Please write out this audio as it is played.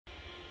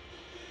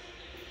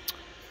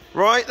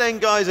Right then,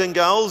 guys and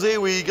gals,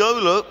 here we go.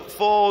 Look,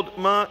 Ford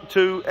Mark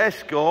II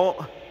Escort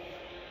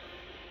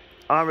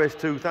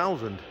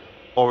RS2000,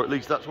 or at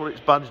least that's what it's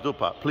badged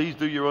up at. Please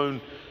do your own,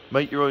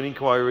 make your own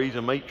inquiries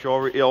and make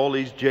sure it all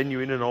is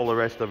genuine and all the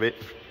rest of it.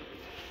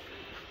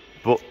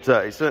 But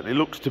it certainly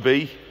looks to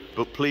be.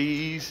 But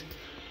please,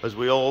 as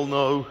we all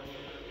know,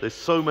 there's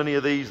so many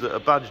of these that are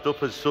badged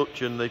up as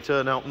such and they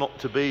turn out not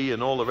to be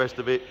and all the rest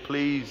of it.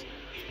 Please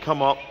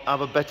come up,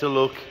 have a better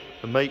look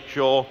and make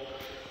sure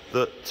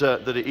that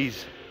that it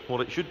is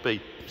what it should be.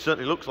 It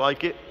certainly looks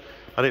like it,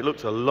 and it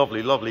looks a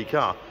lovely, lovely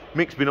car.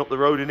 Mick's been up the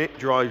road in it,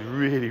 drives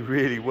really,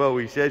 really well,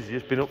 he says. He's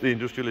just been up the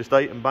industrial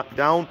estate and back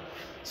down.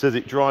 Says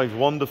it drives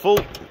wonderful.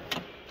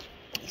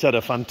 It's had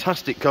a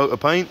fantastic coat of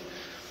paint.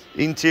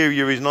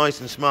 Interior is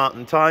nice and smart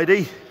and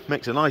tidy.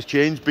 Makes a nice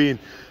change being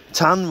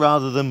tan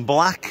rather than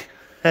black.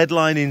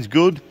 Headlining's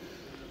good.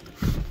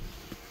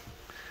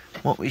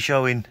 What we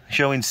showing?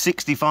 Showing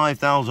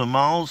 65,000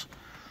 miles.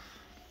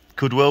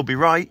 Could well be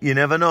right, you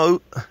never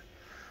know.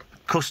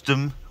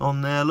 Custom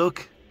on there,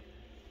 look.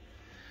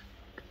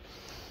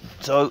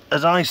 So,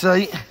 as I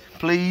say,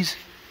 please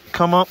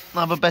come up,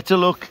 have a better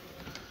look.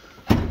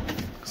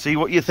 See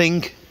what you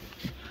think.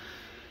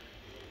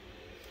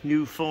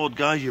 You Ford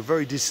guys, you're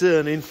very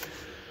discerning,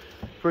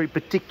 very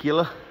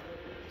particular.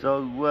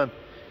 So,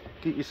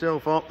 get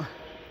yourself up,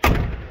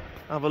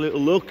 have a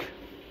little look.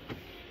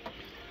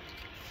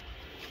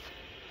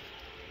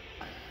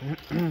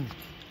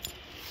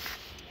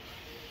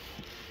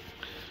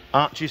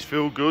 Arches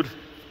feel good.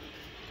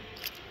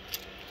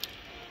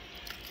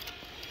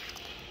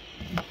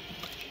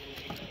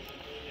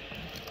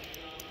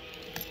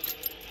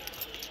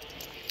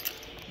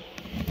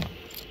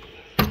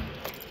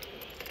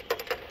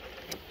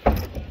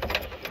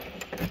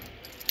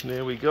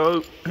 There we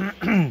go.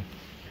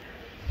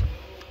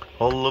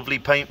 All lovely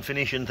paint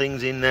finish and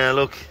things in there,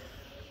 look.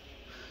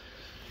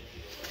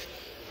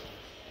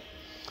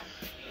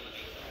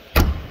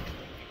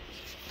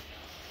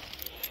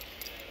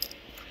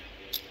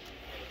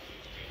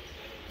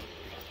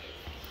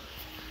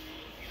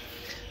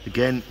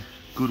 Again,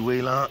 good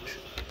wheel arch.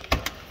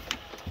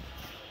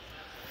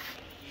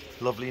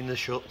 Lovely in the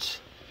shuts.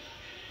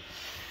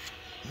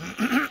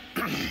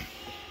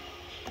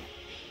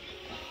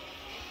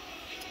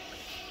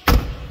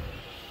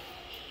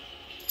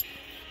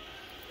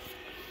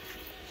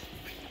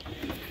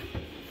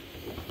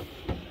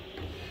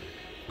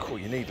 Cool,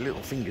 you need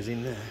little fingers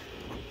in there.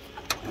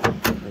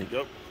 There you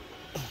go.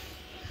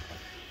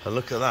 And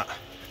look at that.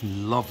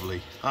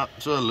 Lovely.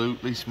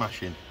 Absolutely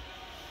smashing.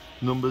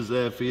 Numbers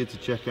there for you to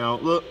check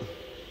out. Look,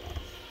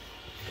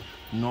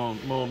 no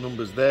more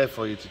numbers there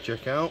for you to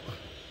check out.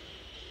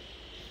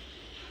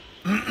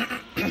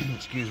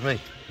 Excuse me.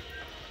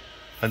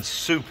 And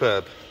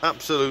superb,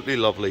 absolutely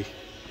lovely.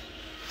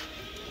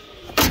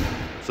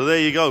 So there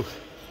you go.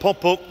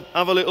 Pop up,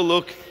 have a little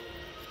look.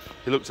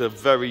 It looks a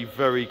very,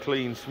 very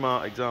clean,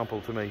 smart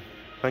example to me.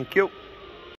 Thank you.